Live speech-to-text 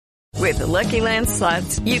With the Lucky Land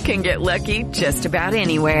Slots, you can get lucky just about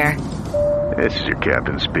anywhere. This is your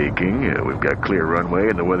captain speaking. We've got clear runway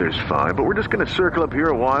and the weather's fine, but we're just going to circle up here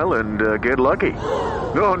a while and get lucky.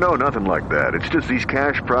 No, nothing like that. It's just these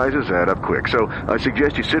cash prizes add up quick. So I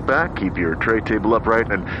suggest you sit back, keep your tray table upright,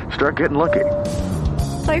 and start getting lucky.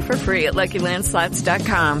 Play for free at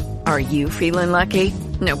LuckyLandSlots.com. Are you feeling lucky?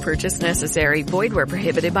 No purchase necessary. Void where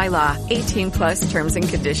prohibited by law. 18+ terms and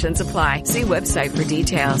conditions apply. See website for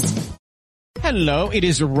details. Hello, it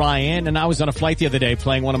is Ryan, and I was on a flight the other day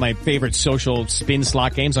playing one of my favorite social spin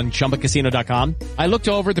slot games on ChumbaCasino.com. I looked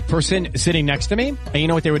over the person sitting next to me, and you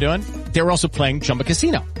know what they were doing? They were also playing Chumba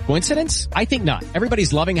Casino. Coincidence? I think not.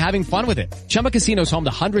 Everybody's loving having fun with it. Chumba Casino is home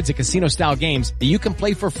to hundreds of casino-style games that you can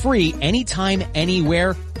play for free anytime,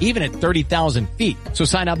 anywhere, even at 30,000 feet. So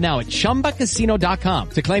sign up now at ChumbaCasino.com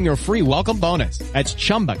to claim your free welcome bonus. That's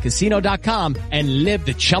ChumbaCasino.com and live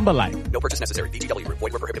the Chumba life. No purchase necessary. VGW. Void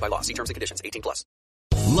where prohibited by law. See terms and conditions. 18+.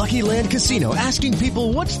 Lucky Land Casino, asking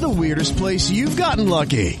people, what's the weirdest place you've gotten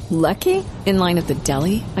lucky? Lucky? In line at the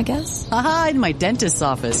deli, I guess? Aha, in my dentist's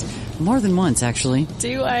office. More than once, actually.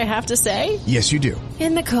 Do I have to say? Yes, you do.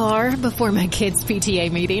 In the car before my kids'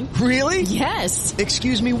 PTA meeting. Really? Yes.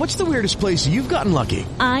 Excuse me, what's the weirdest place you've gotten lucky?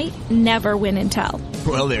 I never win and tell.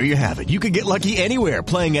 Well, there you have it. You can get lucky anywhere,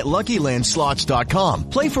 playing at LuckyLandSlots.com.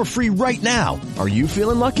 Play for free right now. Are you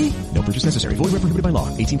feeling lucky? No purchase necessary. Void where prohibited by law.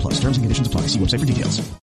 18+. Terms and conditions apply. See website for details.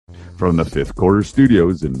 From the Fifth Quarter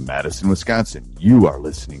Studios in Madison, Wisconsin, you are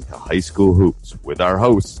listening to High School Hoops with our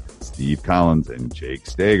hosts, Steve Collins and Jake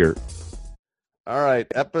Stager. All right,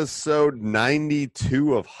 episode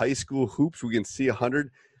 92 of High School Hoops. We can see 100.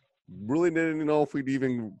 Really didn't know if we'd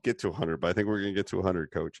even get to 100, but I think we're going to get to 100,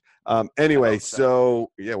 Coach. Anyway, so,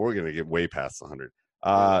 yeah, we're going to get way past 100.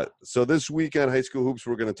 So this week on High School Hoops,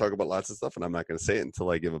 we're going to talk about lots of stuff, and I'm not going to say it until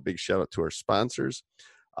I give a big shout-out to our sponsors.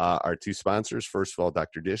 Our two sponsors, first of all,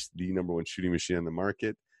 Dr. Dish, the number one shooting machine on the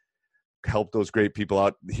market. Help those great people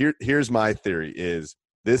out. Here's my theory is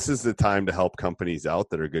this is the time to help companies out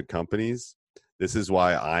that are good companies. This is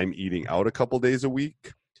why I'm eating out a couple days a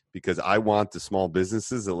week, because I want the small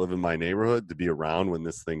businesses that live in my neighborhood to be around when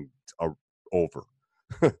this thing's over.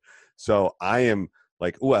 So I am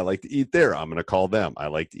like, oh, I like to eat there. I'm going to call them. I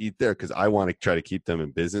like to eat there because I want to try to keep them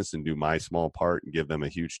in business and do my small part and give them a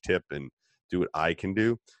huge tip and do what I can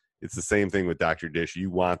do. It's the same thing with Dr. Dish. You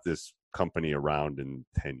want this company around in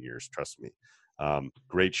 10 years, trust me.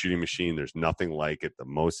 Great shooting machine. There's nothing like it. The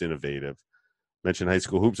most innovative. Mention High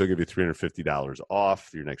School Hoops. I'll give you $350 off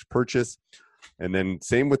your next purchase. And then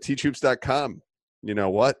same with teachhoops.com. You know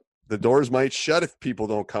what? The doors might shut if people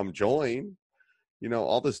don't come join. You know,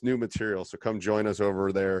 all this new material. So come join us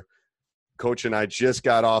over there. Coach and I just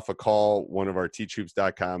got off a call. One of our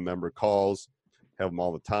teachhoops.com member calls. Have them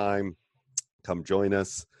all the time. Come join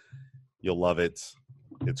us. You'll love it.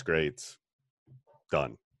 It's great.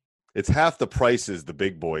 Done. It's half the prices the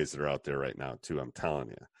big boys that are out there right now, too. I'm telling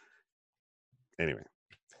you. Anyway,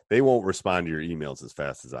 they won't respond to your emails as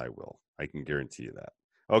fast as I will. I can guarantee you that.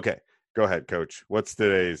 Okay, go ahead, Coach. What's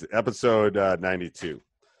today's episode 92?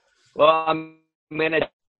 Well, I'm going to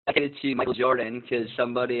take it to Michael Jordan because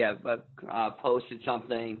somebody posted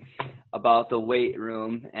something about the weight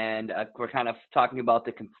room, and we're kind of talking about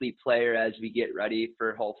the complete player as we get ready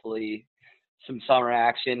for hopefully some summer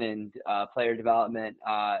action and player development.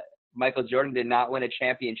 Michael Jordan did not win a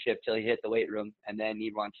championship till he hit the weight room, and then he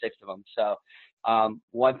won 6 of them. So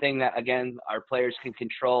one thing that, again, our players can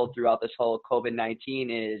control throughout this whole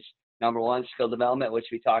COVID-19 is, number one, skill development, which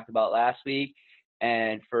we talked about last week.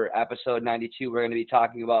 And for episode 92, we're going to be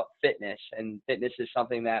talking about fitness. And fitness is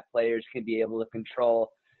something that players can be able to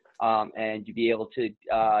control and to be able to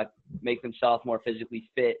make themselves more physically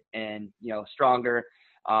fit and, stronger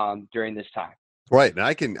during this time. Right.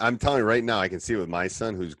 And I'm telling you right now, I can see it with my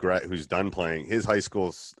son who's done playing. His high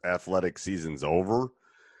school athletic season's over.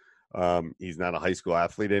 He's not a high school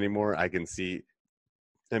athlete anymore. I can see,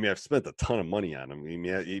 I've spent a ton of money on him.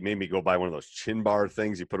 He made me go buy one of those chin bar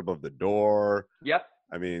things you put above the door. Yep.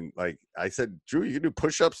 Like I said, Drew, you can do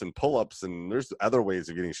push-ups and pull-ups, and there's other ways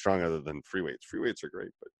of getting strong other than free weights. Free weights are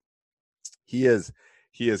great, but he has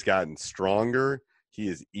gotten stronger. He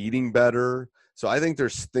is eating better. So I think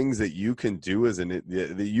there's things that you can do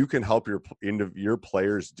that you can help your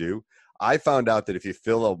players do. I found out that if you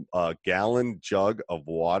fill a gallon jug of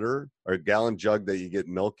water, or a gallon jug that you get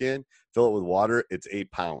milk in, fill it with water, it's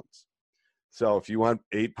 8 pounds. So if you want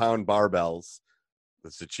 8-pound barbells,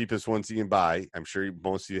 that's the cheapest ones you can buy. I'm sure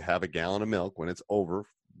most of you have a gallon of milk. When it's over,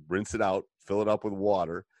 rinse it out, fill it up with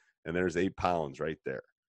water, and there's 8 pounds right there.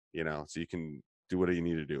 So you can do what you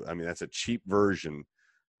need to do. That's a cheap version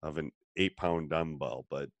of an 8-pound dumbbell,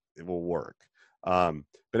 but it will work.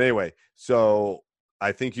 But anyway, so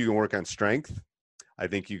I think you can work on strength. I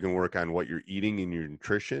think you can work on what you're eating in your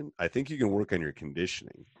nutrition. I think you can work on your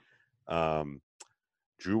conditioning.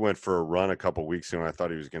 Drew went for a run a couple weeks ago, and I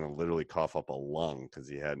thought he was going to literally cough up a lung because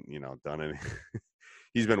he hadn't, done any.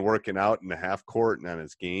 He's been working out in the half court and on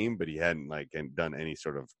his game, but he hadn't done any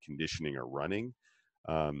sort of conditioning or running.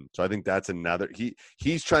 So I think that's another.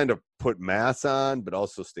 He's trying to put mass on, but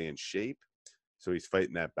also stay in shape. So he's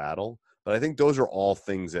fighting that battle. But I think those are all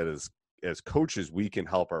things that as coaches we can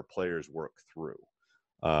help our players work through.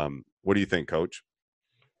 What do you think, Coach?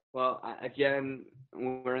 Well, again,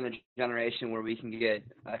 we're in the generation where we can get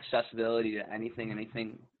accessibility to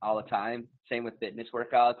anything all the time. Same with fitness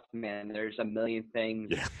workouts. Man, there's a million things.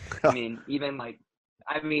 Yeah. I mean, even I'm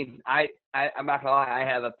not gonna lie, I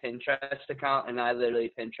have a Pinterest account and I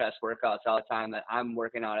literally Pinterest workouts all the time that I'm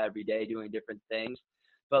working out every day doing different things.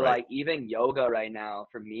 But right. Even yoga right now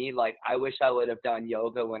for me, I wish I would have done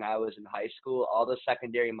yoga when I was in high school. All the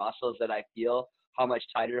secondary muscles that I feel, how much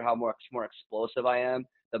tighter, how much more explosive I am,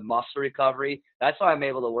 the muscle recovery. That's why I'm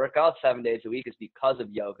able to work out 7 days a week is because of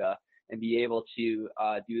yoga and be able to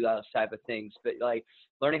do those type of things. But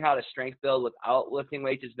learning how to strength build without lifting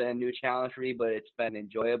weights has been a new challenge for me, but it's been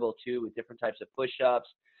enjoyable too with different types of push-ups,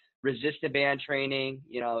 resistant band training,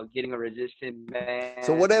 getting a resistant band.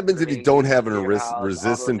 So what happens if you don't have a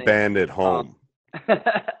resistant band at home?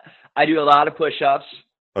 I do a lot of push-ups.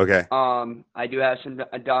 Okay. I do have some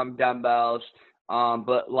dumbbells.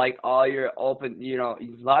 But all your open, a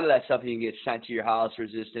lot of that stuff you can get sent to your house,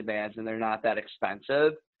 resistant bands, and they're not that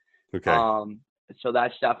expensive. Okay. So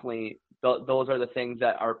that's definitely, those are the things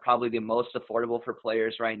that are probably the most affordable for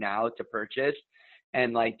players right now to purchase.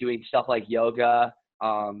 And doing stuff like yoga,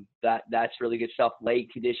 that's really good stuff. Leg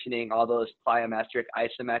conditioning, all those plyometric,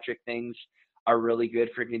 isometric things are really good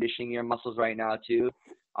for conditioning your muscles right now too.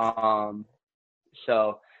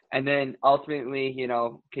 And then ultimately,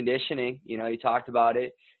 conditioning, you talked about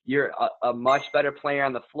it. You're a much better player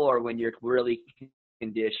on the floor when you're really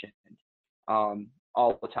conditioned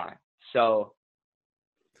all the time. So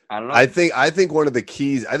I don't know. I think one of the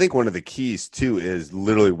keys too is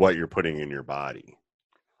literally what you're putting in your body.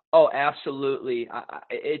 Oh, absolutely.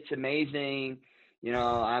 It's amazing.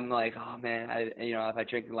 I'm like, oh man, if I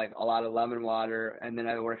drink a lot of lemon water and then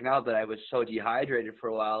I've been working out, that I was so dehydrated for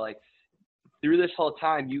a while, through this whole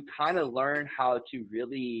time, you kind of learn how to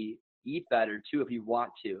really eat better too if you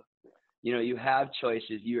want to. You have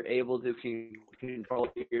choices. You're able to control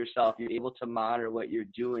yourself. You're able to monitor what you're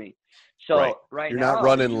doing. So right you're now, not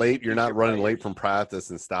running late. You're not running late from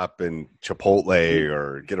practice and stop in Chipotle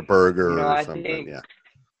or get a burger or something. I think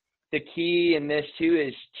the key in this too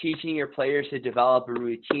is teaching your players to develop a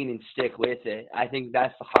routine and stick with it. I think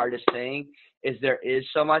that's the hardest thing. Is there is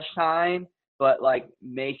so much time. But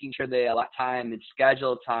making sure they allot time and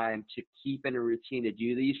schedule time to keep in a routine to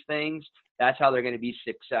do these things, that's how they're going to be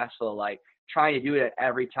successful. Trying to do it at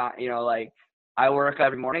every time, I work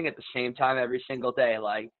every morning at the same time every single day.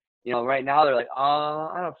 Right now they're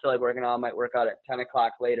oh, I don't feel like working out. I might work out at 10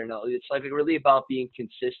 o'clock later. No, it's really about being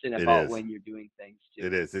consistent about when you're doing things too.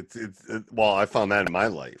 It is. Well, I found that in my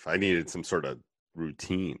life. I needed some sort of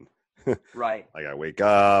routine. Right. I wake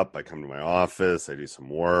up, I come to my office, I do some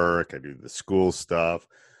work, I do the school stuff.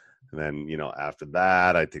 And then, after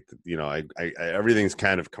that, I think that, I everything's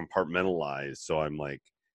kind of compartmentalized. So I'm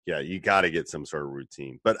you got to get some sort of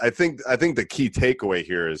routine. But I think the key takeaway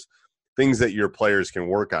here is things that your players can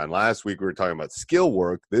work on. Last week, we were talking about skill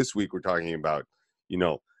work. This week, we're talking about,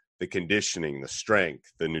 the conditioning, the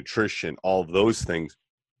strength, the nutrition, all of those things.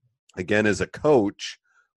 Again, as a coach,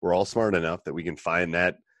 we're all smart enough that we can find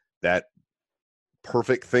that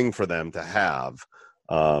perfect thing for them to have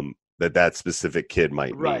that specific kid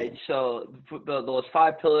might need. Right. So those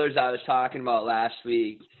 5 pillars I was talking about last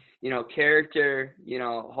week, character,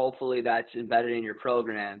 hopefully that's embedded in your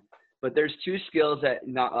program. But there's 2 skills that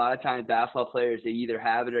not a lot of times basketball players, they either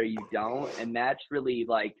have it or you don't. And that's really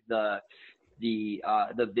the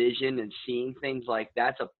vision and seeing things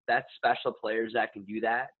that's special players that can do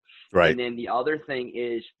that. Right. And then the other thing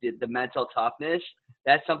is the mental toughness.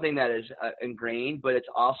 That's something that is ingrained, but it's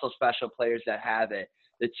also special players that have it.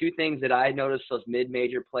 The 2 things that I noticed, those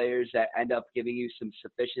mid-major players that end up giving you some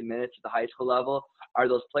sufficient minutes at the high school level, are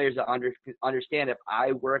those players that understand if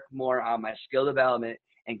I work more on my skill development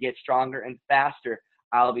and get stronger and faster,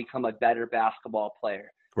 I'll become a better basketball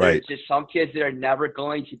player. Right. There's just some kids that are never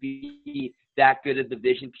going to be that good at the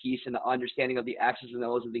vision piece and the understanding of the X's and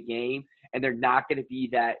O's of the game, and they're not going to be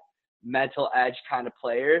that mental edge kind of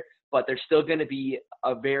player, but they're still going to be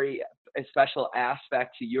a very special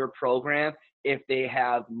aspect to your program if they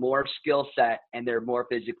have more skill set and they're more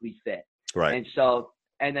physically fit. Right. And so,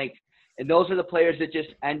 and those are the players that just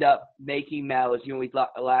end up making medals. You know,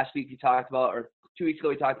 last week we talked about, or 2 weeks ago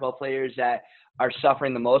we talked about players that are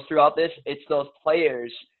suffering the most throughout this. It's those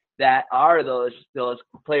players that are those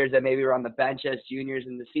players that maybe were on the bench as juniors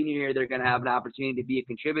in the senior year. They're going to have an opportunity to be a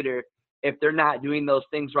contributor. If they're not doing those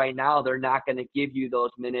things right now, they're not going to give you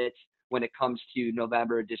those minutes when it comes to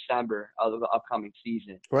November, December of the upcoming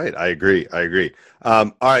season. Right. I agree.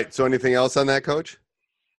 All right. So anything else on that, Coach?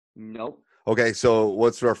 Nope. Okay. So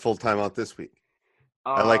what's our full timeout this week?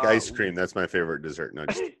 I like ice cream. That's my favorite dessert. No,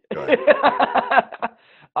 just go ahead.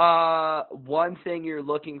 One thing you're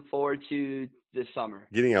looking forward to this summer?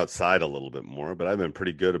 Getting outside a little bit more, but I've been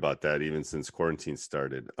pretty good about that even since quarantine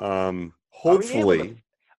started. Hopefully.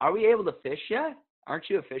 Are we able to fish yet? Aren't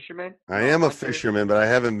you a fisherman? I am a fisherman, but I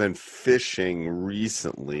haven't been fishing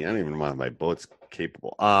recently. I don't even know if my boat's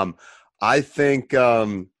capable. I think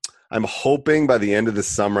I'm hoping by the end of the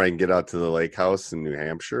summer I can get out to the lake house in New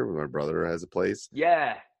Hampshire where my brother has a place.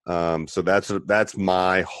 Yeah. So that's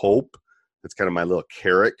my hope. That's kind of my little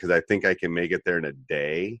carrot because I think I can make it there in a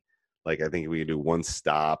day. Like I think we can do one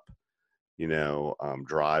stop,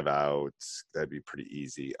 drive out. That'd be pretty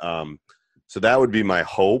easy. So that would be my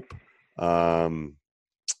hope. What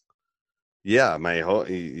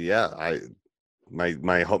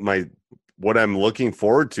I'm looking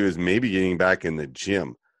forward to is maybe getting back in the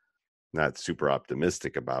gym. Not super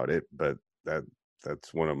optimistic about it, but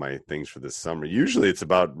that's one of my things for this summer. Usually it's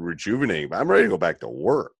about rejuvenating, but I'm ready to go back to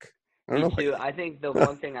work. I don't know. Me too. I think the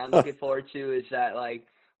one thing I'm looking forward to is that like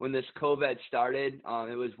when this COVID started,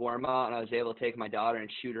 it was warm out and I was able to take my daughter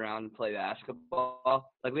and shoot around and play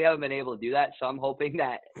basketball. Like we haven't been able to do that. So I'm hoping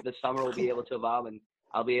that the summer will be able to evolve and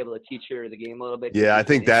I'll be able to teach her the game a little bit. Yeah, I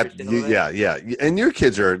think that, yeah. And your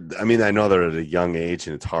kids are, I mean, I know they're at a young age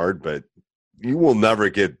and it's hard, but you will never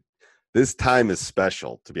get, this time is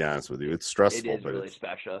special, to be honest with you. It's stressful. It is really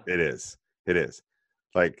special. It is.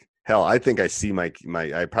 Like, hell, I think I see I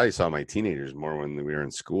probably saw my teenagers more when we were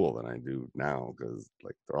in school than I do now because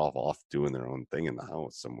like they're all off doing their own thing in the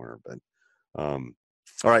house somewhere. But all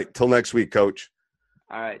right, till next week, Coach.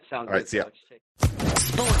 All right, sounds good. All right, see ya.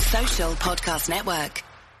 Sports Social Podcast Network.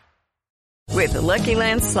 With the Lucky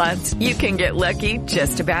Land Slots, you can get lucky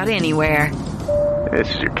just about anywhere.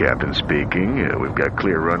 This is your captain speaking. We've got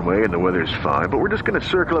clear runway and the weather's fine, but we're just going to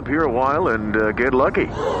circle up here a while and get lucky.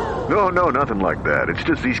 No, nothing like that. It's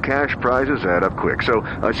just these cash prizes add up quick. So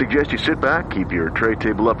I suggest you sit back, keep your tray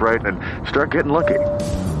table upright, and start getting lucky.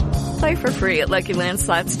 Play for free at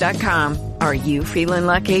LuckyLandSlots.com. Are you feeling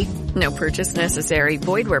lucky? No purchase necessary.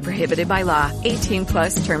 Void where prohibited by law.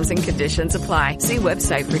 18+ terms and conditions apply. See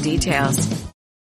website for details.